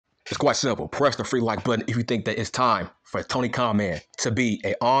It's quite simple. Press the free like button if you think that it's time for Tony Khan Man to be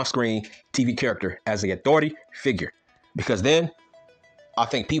an on-screen TV character as an authority figure. Because then I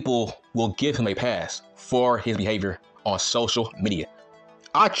think people will give him a pass for his behavior on social media.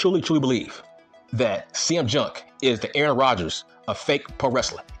 I truly believe that CM Junk is the Aaron Rodgers of fake pro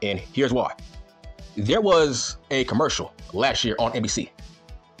wrestling. And here's why. There was a commercial last year on NBC.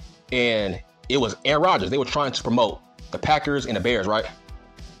 And it was Aaron Rodgers. They were trying to promote the Packers and the Bears, right?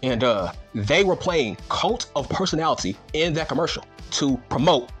 And they were playing Cult of Personality in that commercial to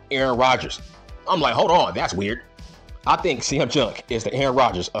promote Aaron Rodgers. I'm like, hold on, that's weird. I think CM Junk is the Aaron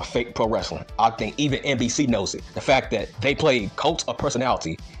Rodgers of fake pro wrestling. I think even NBC knows it. The fact that they played Cult of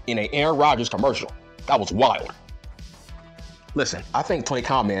Personality in an Aaron Rodgers commercial, that was wild. Listen, I think Tony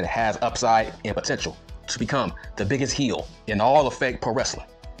Khan Man has upside and potential to become the biggest heel in all of fake pro wrestling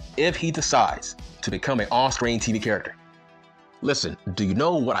if he decides to become an on-screen TV character. Listen, do you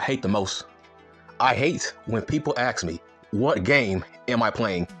know what I hate the most? I hate when people ask me, what game am I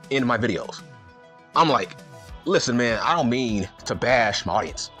playing in my videos? I'm like, listen, man, I don't mean to bash my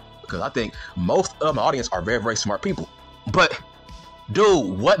audience, because I think most of my audience are very smart people. But,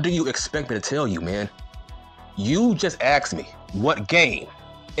 dude, what do you expect me to tell you, man? You just asked me, what game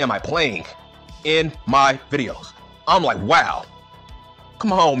am I playing in my videos? I'm like, wow.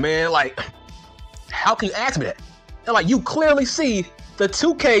 Come on, man. Like, how can you ask me that? And like, you clearly see the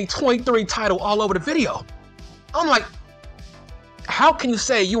 2K23 title all over the video. I'm like, how can you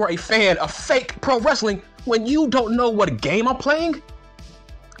say you are a fan of fake pro wrestling when you don't know what game I'm playing?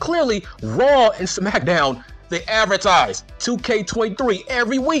 Clearly, Raw and SmackDown, they advertise 2K23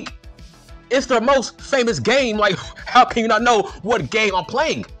 every week. It's their most famous game. Like, how can you not know what game I'm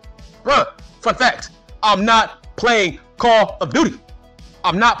playing? Bruh, fun fact, I'm not playing Call of Duty.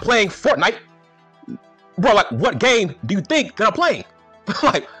 I'm not playing Fortnite. Bro, like, what game do you think that I'm playing?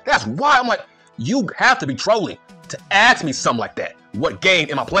 Like, that's why I'm like, you have to be trolling to ask me something like that. What game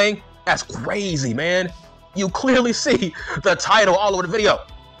am I playing? That's crazy, man. You clearly see the title all over the video.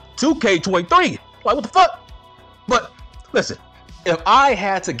 2K23. Like, what the fuck? But listen, if I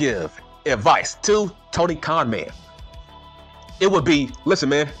had to give advice to Tony Khan Man, it would be, listen,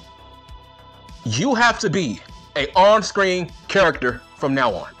 man, you have to be an on-screen character from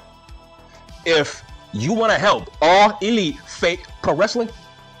now on. If you want to help all elite fake pro wrestling,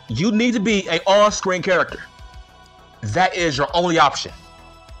 you need to be an on-screen character. That is your only option.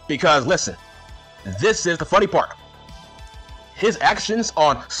 Because listen, this is the funny part. His actions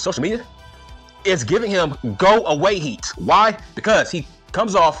on social media is giving him go away heat. Why? Because he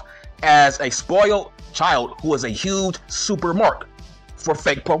comes off as a spoiled child who is a huge super mark for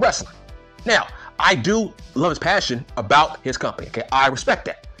fake pro wrestling. Now, I do love his passion about his company. Okay, I respect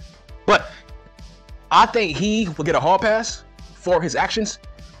that. But I think he would get a hall pass for his actions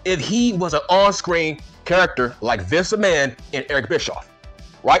if he was an on-screen character like Vince McMahon and Eric Bischoff,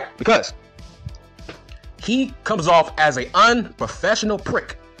 right? Because he comes off as an unprofessional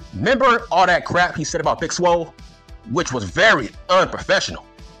prick. Remember all that crap he said about Big Swole, which was very unprofessional.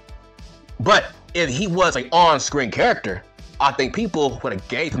 But if he was an on-screen character, I think people would have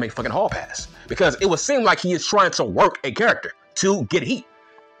gave him a fucking hall pass, because it would seem like he is trying to work a character to get heat.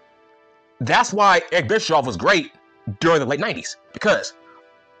 That's why Eric Bischoff was great during the late 90s, because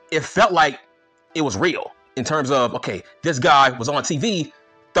it felt like it was real in terms of, okay, this guy was on TV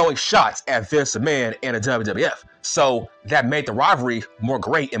throwing shots at Vince McMahon and the WWF. So that made the rivalry more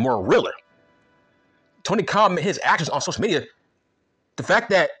great and more realer. Tony Khan, his actions on social media, the fact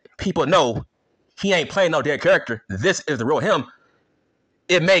that people know he ain't playing no damn character, this is the real him,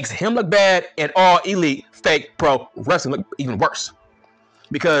 it makes him look bad and all elite fake pro wrestling look even worse.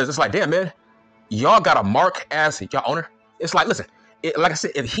 Because it's like, damn, man, y'all got a mark as y'all owner. It's like, listen, like I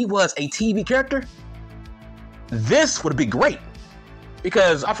said, if he was a TV character, this would be great.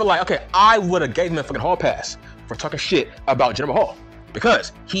 Because I feel like, okay, I would have gave him a fucking hall pass for talking shit about Jinder Mahal.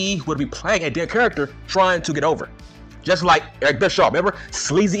 Because he would be playing a dead character trying to get over. Just like Eric Bischoff, remember?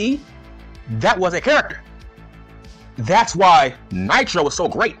 Sleazy E? That was a character. That's why Nitro was so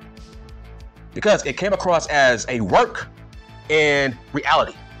great. Because it came across as a work and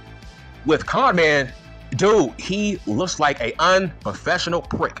reality. With Khan Man, dude, he looks like an unprofessional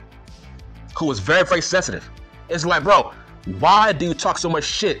prick who is very sensitive. It's like, bro, why do you talk so much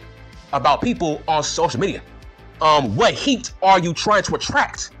shit about people on social media? What heat are you trying to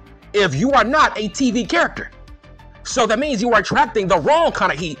attract if you are not a TV character? So that means you are attracting the wrong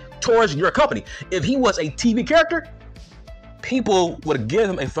kind of heat towards your company. If he was a TV character, people would give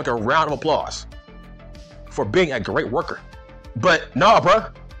him a fucking round of applause for being a great worker. But nah,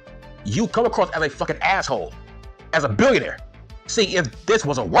 bruh, you come across as a fucking asshole, as a billionaire, See, if this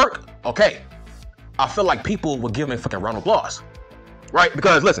was a work, okay, I feel like people would give him a fucking round of applause, right?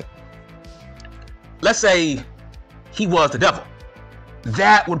 Because listen, let's say he was the devil.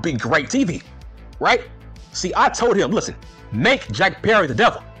 That would be great TV, right? See, I told him, listen, make Jack Perry the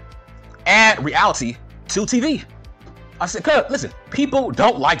devil. Add reality to TV. I said, cuz, listen, people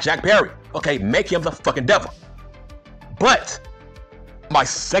don't like Jack Perry. Okay, make him the fucking devil. But my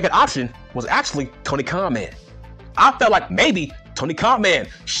second option was actually Tony Khan Man. I felt like maybe Tony Khan Man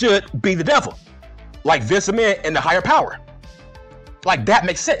should be the devil. Like Vince McMahon and the higher power. Like that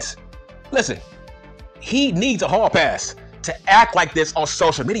makes sense. Listen, he needs a hall pass to act like this on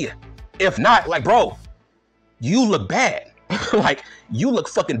social media. If not, like, bro, you look bad. Like, you look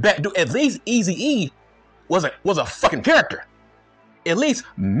fucking bad. Dude, at least Eazy-E was a fucking character. At least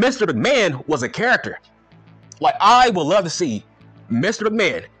Mr. McMahon was a character. Like, I would love to see Mr.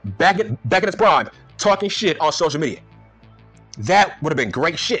 McMahon back in his prime talking shit on social media. That would have been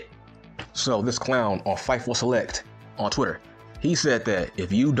great shit. So this clown on Fightful Select on Twitter, he said that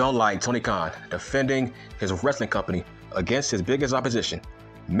if you don't like Tony Khan defending his wrestling company against his biggest opposition,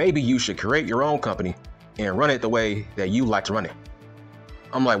 maybe you should create your own company and run it the way that you like to run it.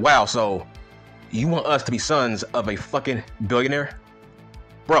 I'm like, wow, so you want us to be sons of a fucking billionaire?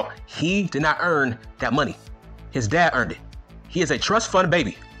 Bro, he did not earn that money. His dad earned it. He is a trust fund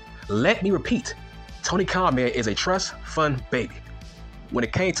baby. Let me repeat, Tony Khan Man is a trust fund baby. When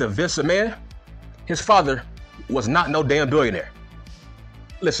it came to Vince McMahon, his father was not no damn billionaire.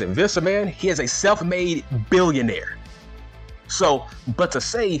 Listen, Vince McMahon, he is a self-made billionaire. So, but to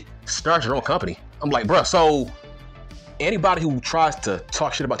say start your own company, I'm like, bro, so anybody who tries to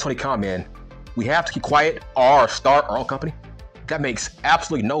talk shit about Tony Khan Man, we have to keep quiet or start our own company? That makes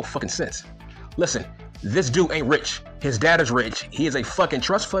absolutely no fucking sense. Listen, this dude ain't rich. His dad is rich. He is a fucking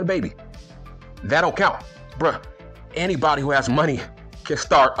trust fund baby. That don't count. Bruh, anybody who has money can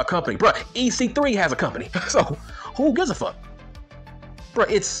start a company. Bruh, EC3 has a company. So who gives a fuck? Bruh,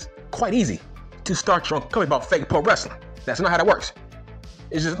 it's quite easy to start your own company about fake pro wrestling. That's not how that works.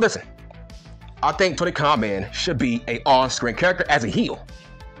 It's just, listen, I think Tony Khan Man should be a on-screen character as a heel.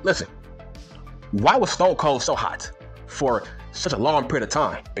 Listen, why was Stone Cold so hot for such a long period of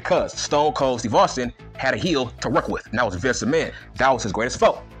time? Because Stone Cold Steve Austin had a heel to work with, and that was Vince McMahon. That was his greatest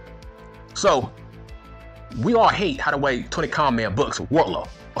foe. So we all hate how the way Tony Khan Man books Wardlow.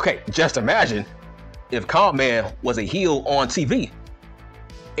 Okay, just imagine if Khan Man was a heel on TV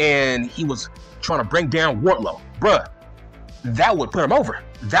and he was trying to bring down Wardlow. Bruh, that would put him over.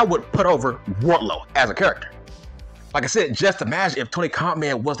 That would put over Wardlow as a character. Like I said, just imagine if Tony Khan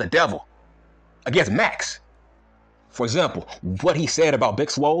Man was the devil against Max. For example, what he said about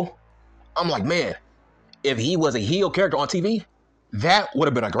Big Swole, I'm like, man, if he was a heel character on TV, that would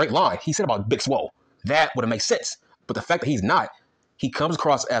have been a great line. He said about Big Swole. That would have made sense. But the fact that he's not, he comes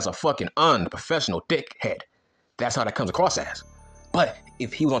across as a fucking unprofessional dickhead. That's how that comes across as. But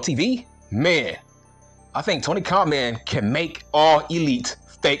if he was on TV, man, I think Tony Khan Man can make all elite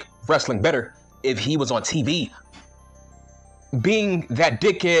fake wrestling better if he was on TV. Being that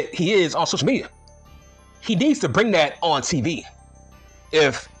dickhead he is on social media, he needs to bring that on TV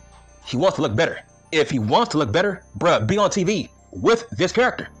if he wants to look better. If he wants to look better, bruh, be on TV with this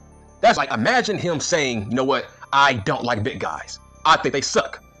character. That's like, imagine him saying, you know what, I don't like big guys. I think they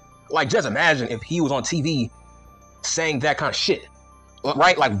suck. Like, just imagine if he was on TV saying that kind of shit,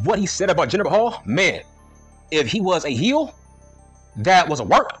 right? Like what he said about Jinder Mahal, man, if he was a heel, that was a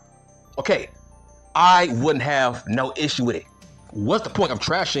work. Okay, I wouldn't have no issue with it. What's the point of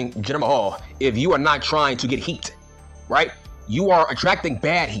trashing Jinder Mahal if you are not trying to get heat, right? You are attracting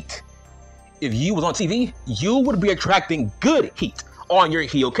bad heat. If you was on TV, you would be attracting good heat on your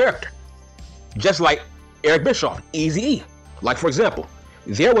heel character. Just like Eric Bischoff, Eazy-E. Like, for example,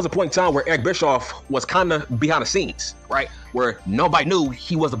 there was a point in time where Eric Bischoff was kind of behind the scenes, right? Where nobody knew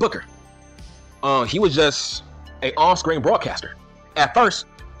he was the booker. He was just an on-screen broadcaster at first.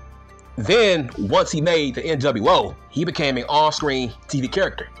 Then, once he made the NWO, he became an on-screen TV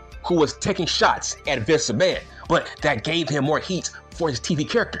character who was taking shots at Vince McMahon, but that gave him more heat for his TV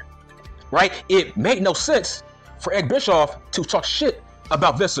character, right? It made no sense for Eric Bischoff to talk shit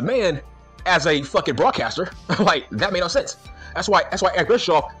about Vince McMahon as a fucking broadcaster. Like, that made no sense. That's why Eric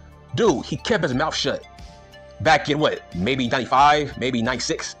Bischoff, dude, he kept his mouth shut back in what, maybe 95, maybe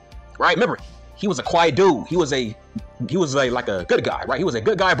 96, right? Remember, he was a quiet dude. He was like a good guy, right? He was a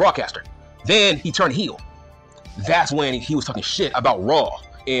good guy broadcaster. Then he turned heel. That's when he was talking shit about Raw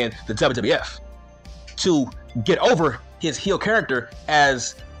and the WWF to get over his heel character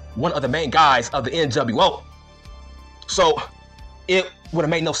as one of the main guys of the NWO. So it would have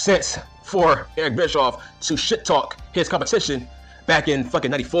made no sense for Eric Bischoff to shit talk his competition back in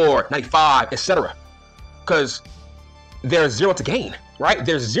fucking 94, 95, etc. Because there's zero to gain, right?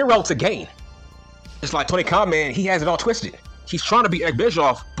 There's zero to gain. It's like Tony Khan, man, he has it all twisted. He's trying to be Eric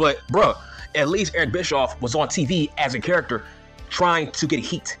Bischoff, but bro, at least Eric Bischoff was on TV as a character trying to get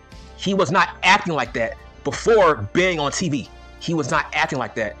heat. He was not acting like that before being on TV. He was not acting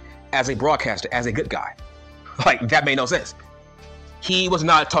like that as a broadcaster, as a good guy. Like, that made no sense. He was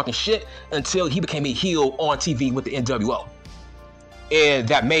not talking shit until he became a heel on TV with the NWO. And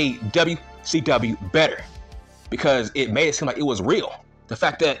that made WCW better because it made it seem like it was real. The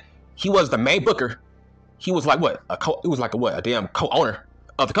fact that he was the main booker, he was like what? A damn co-owner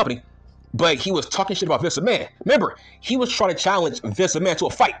of the company, but he was talking shit about Vince McMahon. Remember, he was trying to challenge Vince McMahon to a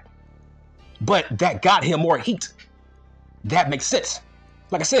fight, but that got him more heat. That makes sense.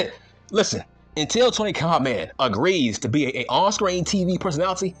 Like I said, listen, until Tony Khan, man, agrees to be a on-screen TV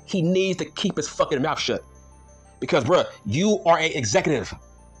personality, he needs to keep his fucking mouth shut. Because, bruh, you are an executive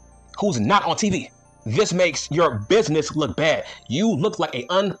who's not on TV. This makes your business look bad. You look like an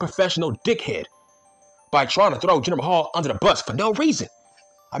unprofessional dickhead by trying to throw Jinder Mahal under the bus for no reason.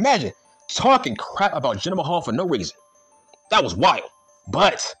 Imagine talking crap about Jinder Mahal for no reason. That was wild.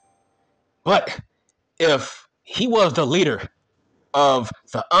 But if he was the leader of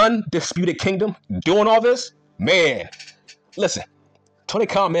the Undisputed Kingdom doing all this, man, listen, Tony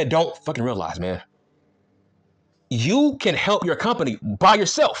Khan, man, don't fucking realize, man. You can help your company by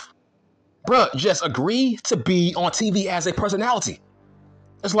yourself. Bruh, just agree to be on TV as a personality.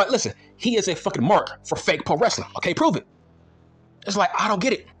 It's like, listen, he is a fucking mark for fake pro wrestling. Okay, prove it. It's like, I don't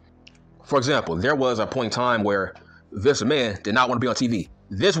get it. For example, there was a point in time where Vince McMahon did not want to be on TV.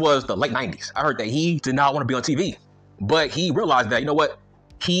 This was the late 90s. I heard that he did not want to be on TV. But he realized that, you know what?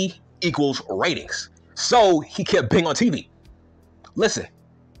 He equals ratings. So he kept being on TV. Listen,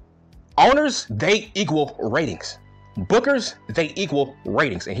 owners, they equal ratings. Bookers, they equal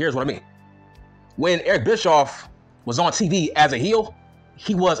ratings. And here's what I mean. When Eric Bischoff was on TV as a heel,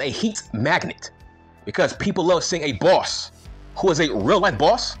 he was a heat magnet. Because people love seeing a boss who is a real-life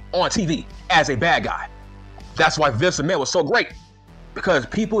boss on TV as a bad guy. That's why Vince McMahon was so great. Because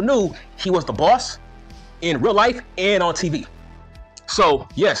people knew he was the boss in real life and on TV. So,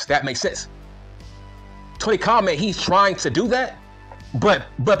 yes, that makes sense. Tony Khan, man, he's trying to do that, but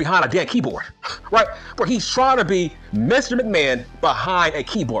behind a damn keyboard, right? Where he's trying to be Mr. McMahon behind a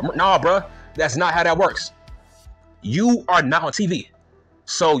keyboard. Nah, bro, that's not how that works. You are not on TV.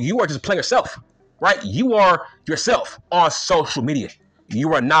 So you are just playing yourself, right? You are yourself on social media.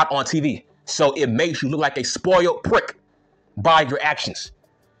 You are not on TV. So it makes you look like a spoiled prick by your actions.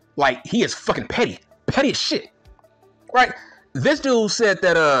 Like, he is fucking petty. Petty as shit, right? This dude said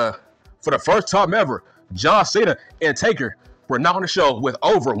that for the first time ever, John Cena and Taker were not on the show with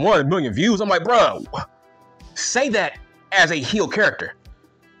over 1 million views. I'm like, bro, say that as a heel character.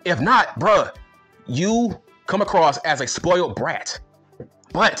 If not, bro, you come across as a spoiled brat.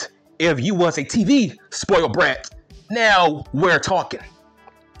 But if you was a TV spoiled brat, now we're talking.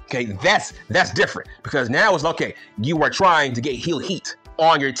 Okay, that's different, because now it's okay, you are trying to get heel heat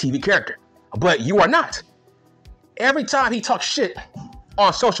on your TV character. But you are not. Every time he talks shit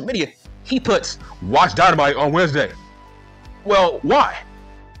on social media, he puts "Watch Dynamite on Wednesday." Well, why?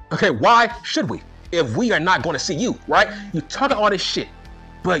 Okay, why should we? If we are not going to see you, right? You talking all this shit,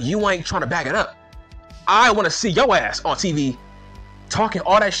 but you ain't trying to back it up. I want to see your ass on TV talking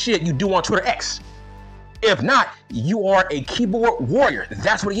all that shit you do on Twitter X. If not, you are a keyboard warrior.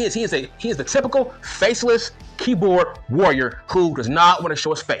 That's what he is. He is the typical faceless keyboard warrior who does not want to show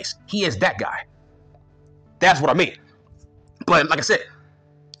his face. He is that guy. That's what I mean. But like I said,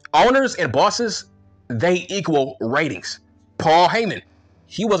 owners and bosses, they equal ratings. Paul Heyman,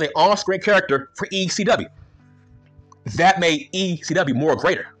 he was an on-screen character for ECW. That made ECW more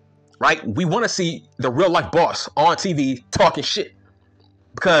greater, right? We want to see the real-life boss on TV talking shit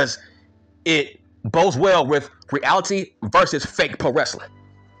because it bodes well with reality versus fake pro wrestling.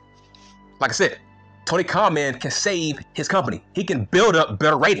 Like I said, Tony Khan, man, can save his company. He can build up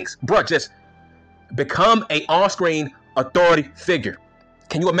better ratings. Bro, just become a on-screen authority figure.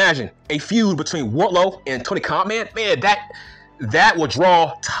 Can you imagine a feud between Wardlow and Tony Khan, man? Man, that will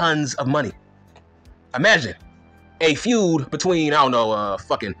draw tons of money. Imagine a feud between, I don't know,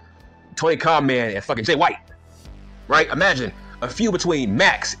 fucking Tony Khan, man, and fucking Jay White, right? Imagine a feud between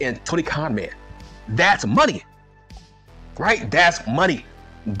Max and Tony Khan, man. That's money, right? That's money.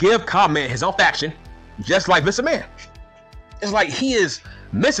 Give Khan, man, his own faction, just like Vince McMahon. It's like he is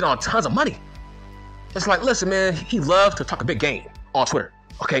missing on tons of money. It's like, listen, man, he loves to talk a big game on Twitter.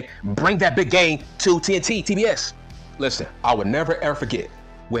 Okay, bring that big game to TNT, TBS. Listen, I would never ever forget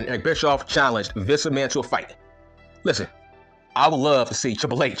when Eric Bischoff challenged Vince McMahon to a fight. Listen, I would love to see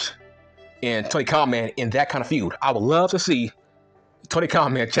Triple H and Tony Khan, man, in that kind of feud. I would love to see Tony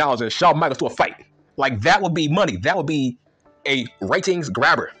Khan, man, challenging Shawn Michaels to a fight. Like, that would be money. That would be a ratings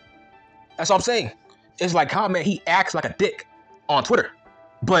grabber. That's all I'm saying. It's like Khan, man, he acts like a dick on Twitter.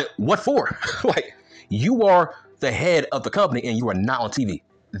 But what for? Like, you are the head of the company and you are not on TV.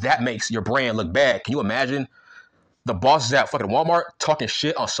 That makes your brand look bad. Can you imagine the bosses at fucking Walmart talking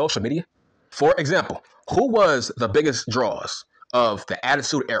shit on social media? For example, who was the biggest draws of the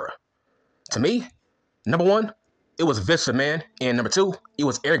Attitude Era? To me, number one, it was Vince McMahon, and number two, it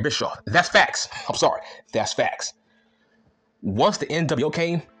was Eric Bischoff. That's facts. I'm sorry. That's facts. Once the NWO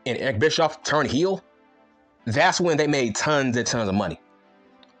came and Eric Bischoff turned heel, that's when they made tons and tons of money.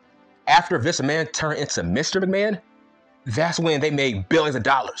 After Vince McMahon turned into Mr. McMahon, that's when they made billions of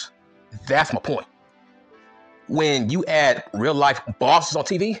dollars. That's my point. When you add real life bosses on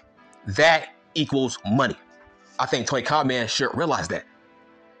TV, that equals money. I think Tony Khan, man, should realize that.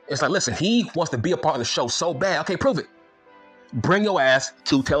 It's like, listen, he wants to be a part of the show so bad. Okay, prove it. Bring your ass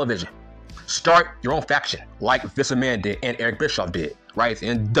to television. Start your own faction, like Vince McMahon did and Eric Bischoff did, right? The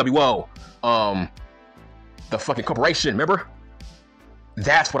NWO, the fucking corporation, remember?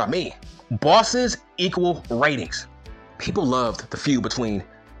 That's what I mean. Bosses equal ratings. People loved the feud between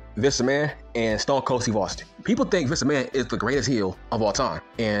Vince McMahon and Stone Cold Steve Austin. People think Vince McMahon is the greatest heel of all time,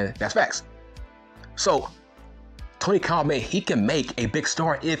 and that's facts. So, Tony Khan, man, he can make a big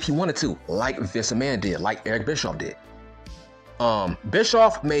star if he wanted to, like Vince McMahon did, like Eric Bischoff did.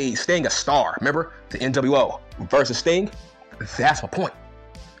 Bischoff made Sting a star, remember? The NWO versus Sting? That's my point.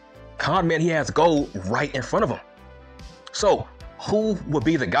 Khan, man, he has gold right in front of him. So, who would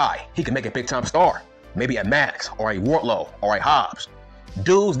be the guy he can make a big-time star? Maybe a Maddox, or a Wardlow, or a Hobbs.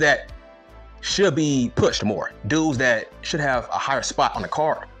 Dudes that should be pushed more. Dudes that should have a higher spot on the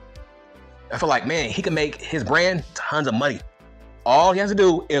card. I feel like, man, he can make his brand tons of money. All he has to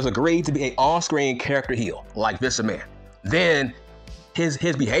do is agree to be an on-screen character heel, like Vince McMahon. Then his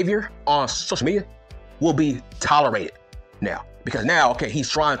behavior on social media will be tolerated now. Because now, okay, he's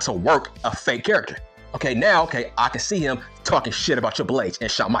trying to work a fake character. Okay, now, okay, I can see him talking shit about Triple H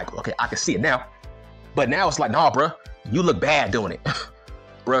and Shawn Michaels. Okay, I can see it now. But now it's like, nah, bruh, you look bad doing it.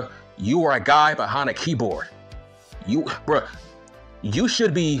 Bruh, you are a guy behind a keyboard. Bruh, you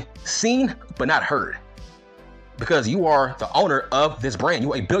should be seen but not heard. Because you are the owner of this brand.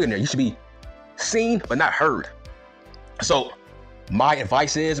 You are a billionaire. You should be seen but not heard. So, my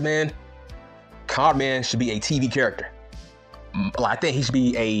advice is, man, Khan, man, should be a TV character. I think he should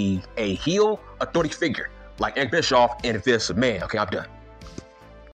be a heel authority figure like Eric Bischoff and Vince McMahon. Okay, I'm done.